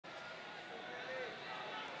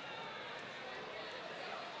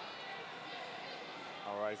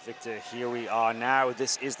right, Victor, here we are now.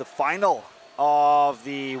 This is the final of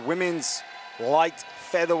the women's light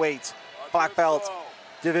featherweight black belt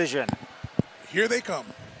division. Here they come.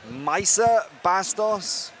 Mayssa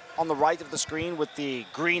Bastos on the right of the screen with the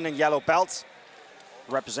green and yellow belt,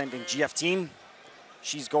 representing GF team.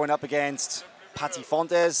 She's going up against Pati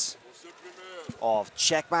of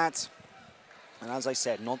Checkmat. And as I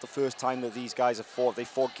said, not the first time that these guys have fought. They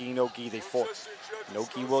fought Gi no Gi, they fought No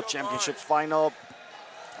Gi World Championships final.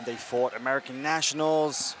 They fought American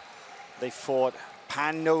Nationals. They fought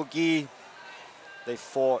Pan No Gi. They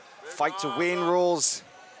fought Fight to Win rules.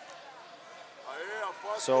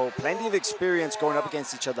 So plenty of experience going up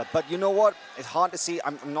against each other. But you know what? It's hard to see.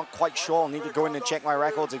 I'm not quite sure. I'll need to go in and check my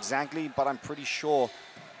records exactly, but I'm pretty sure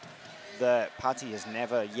that Pati has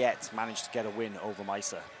never yet managed to get a win over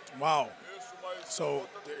Mayssa. Wow. So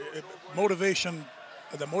the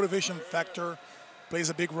motivation factor plays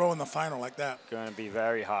a big role in the final like that. Going to be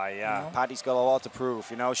very high, yeah. You know? Pati's got a lot to prove.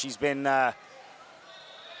 You know, she's been out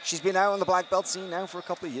on the black belt scene now for a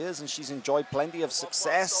couple of years, and she's enjoyed plenty of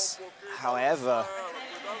success. However,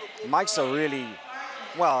 Mayssa really,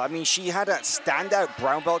 well, I mean, she had a standout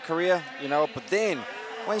brown belt career, you know, but then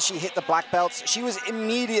when she hit the black belts, she was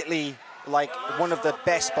immediately like one of the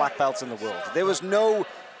best black belts in the world. There was no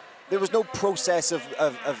process of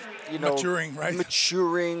you know,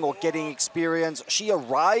 maturing or getting experience. She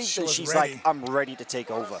arrived and she's ready. Like, I'm ready to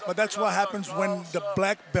take over. But that's what happens when the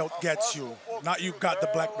black belt gets you, not you got the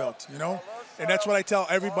black belt, you know? And that's what I tell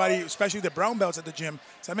everybody, especially the brown belts at the gym.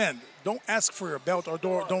 Say, man, don't ask for your belt, or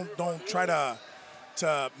don't try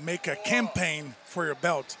to make a campaign for your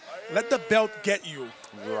belt. Let the belt get you.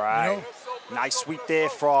 Right. You know? Nice sweep there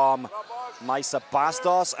from Mayssa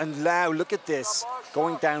Bastos. And now look at this,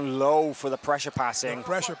 going down low for the pressure passing. The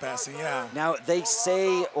pressure passing, yeah. Now they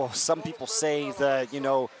say, or some people say that, you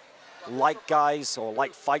know, light guys, or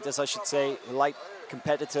light fighters I should say, light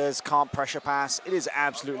competitors can't pressure pass. It is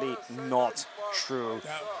absolutely not true.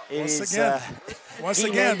 Once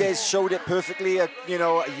again, Mendez showed it perfectly, you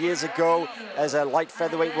know, years ago as a light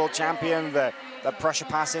featherweight world champion. The pressure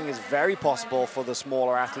passing is very possible for the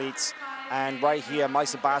smaller athletes. And right here,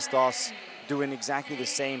 Mayssa Bastos doing exactly the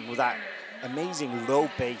same with that amazing low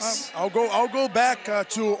base. I'll go back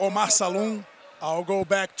to Omar Saloon. I'll go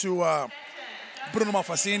back to Bruno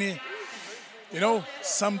Malfacini. You know,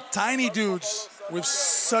 some tiny dudes with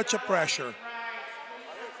such a pressure.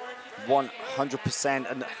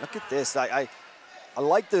 100%. And look at this. I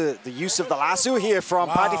like the use of the lasso here from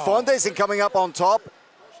Pati Fontes, and coming up on top.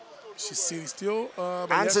 She's still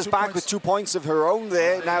answers back with 2 points of her own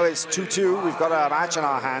there. Now it's 2-2. We've got a match in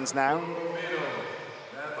our hands now.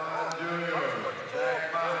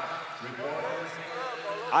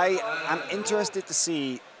 I am interested to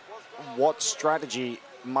see what strategy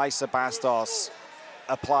Mayssa Bastos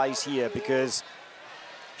applies here, because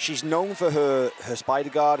she's known for her spider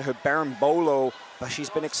guard, her berimbolo, but she's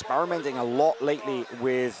been experimenting a lot lately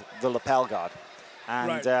with the lapel guard,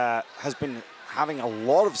 and has been having a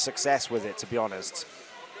lot of success with it, to be honest.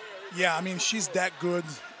 Yeah, I mean, she's that good,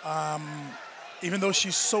 even though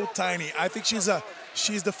she's so tiny. I think she's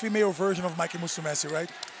the female version of Mikey Musumeci, right?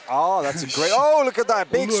 Oh, that's a great, oh, look at that,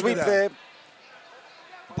 big sweep there.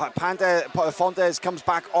 Fontes comes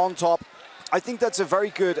back on top. I think that's a very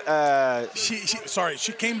good...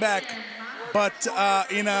 She came back, but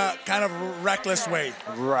in a kind of reckless way.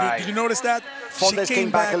 Right. Did you notice that? Fontes came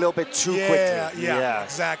back a little bit too quickly. Yeah,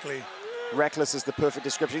 exactly. Reckless is the perfect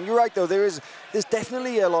description. You're right, though. There's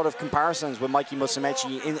definitely a lot of comparisons with Mikey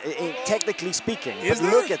Musumeci, in technically speaking.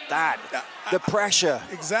 Look at that, the pressure.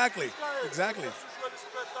 Exactly.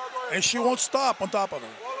 And she won't stop on top of her.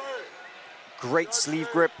 Great sleeve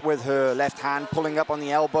grip with her left hand, pulling up on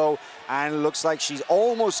the elbow, and looks like she's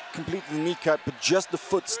almost completed the knee cut, but just the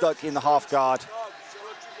foot stuck in the half guard.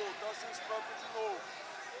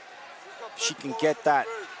 She can get that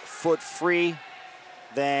foot free,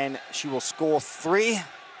 then she will score 3.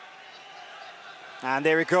 And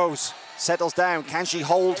there it goes, settles down. Can she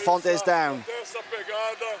hold Fontes down?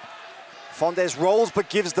 Fontes rolls but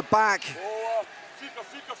gives the back.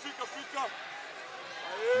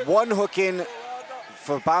 One hook in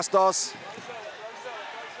for Bastos.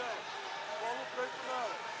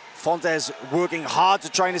 Fontes working hard to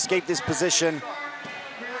try and escape this position.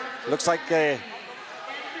 Looks like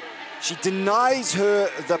she denies her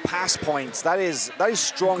the pass points. That is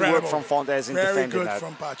strong work from Fontes in defending that. Very good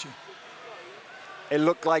from Pati. It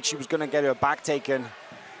looked like she was going to get her back taken.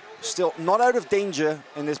 Still not out of danger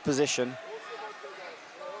in this position.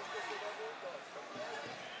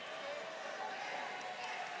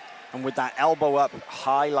 And with that elbow up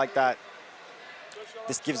high like that,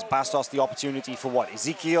 this gives Bastos the opportunity for what?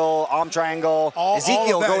 Ezekiel, arm triangle.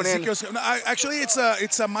 Ezekiel all going in. No, actually, it's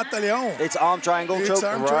a Mata-Leon. It's arm triangle choke. It's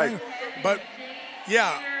arm triangle. But,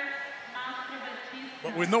 yeah.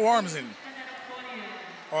 But with no arms in.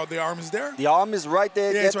 Oh, the arm is there? The arm is right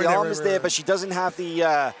there. Yeah, Yeah, it's right the there, arm right, is right, there, right. but she doesn't have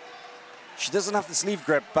the sleeve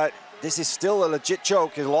grip. But this is still a legit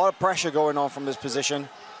choke. There's a lot of pressure going on from this position.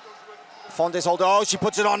 Fontes holding. Oh, she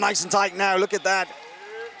puts it on nice and tight now. Look at that.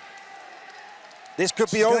 This could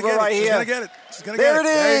be over right here. She's gonna get it. She's gonna There get it.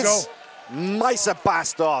 it is. There you go. Mayssa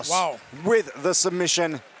Bastos. Wow. With the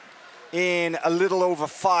submission in a little over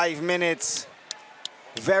 5 minutes.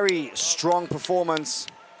 Very strong performance.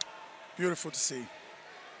 Beautiful to see.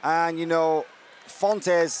 And, you know,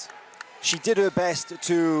 Fontes, she did her best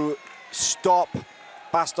to stop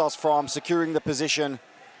Bastos from securing the position,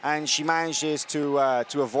 and she manages to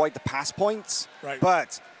avoid the pass points. Right.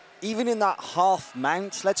 But even in that half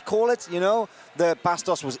mount, let's call it, you know, the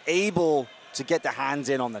Bastos was able to get the hands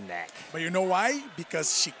in on the neck. But you know why?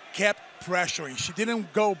 Because she kept pressuring. She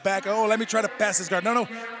didn't go back, oh, let me try to pass this guard. No,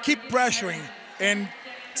 keep pressuring, and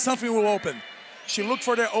something will open. She looked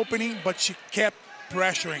for the opening, but she kept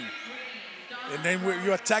pressuring. And then when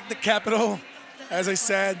you attack the capital, as I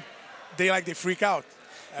said, they freak out.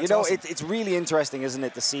 That's you know, awesome. it's really interesting, isn't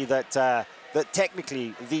it, to see that that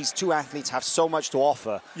technically these two athletes have so much to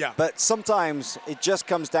offer. Yeah. But sometimes it just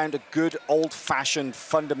comes down to good old-fashioned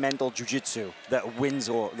fundamental jiu-jitsu that wins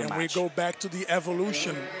the match. And we go back to the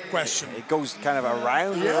evolution question. It goes kind of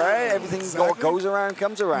around, Yeah, right? Everything exactly. goes around,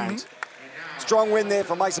 comes around. Mm-hmm. Strong win there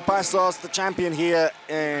for Mayssa Bastos, the champion here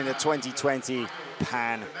in the 2020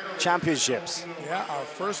 Pan Championships. Yeah, our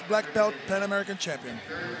first black belt Pan American champion.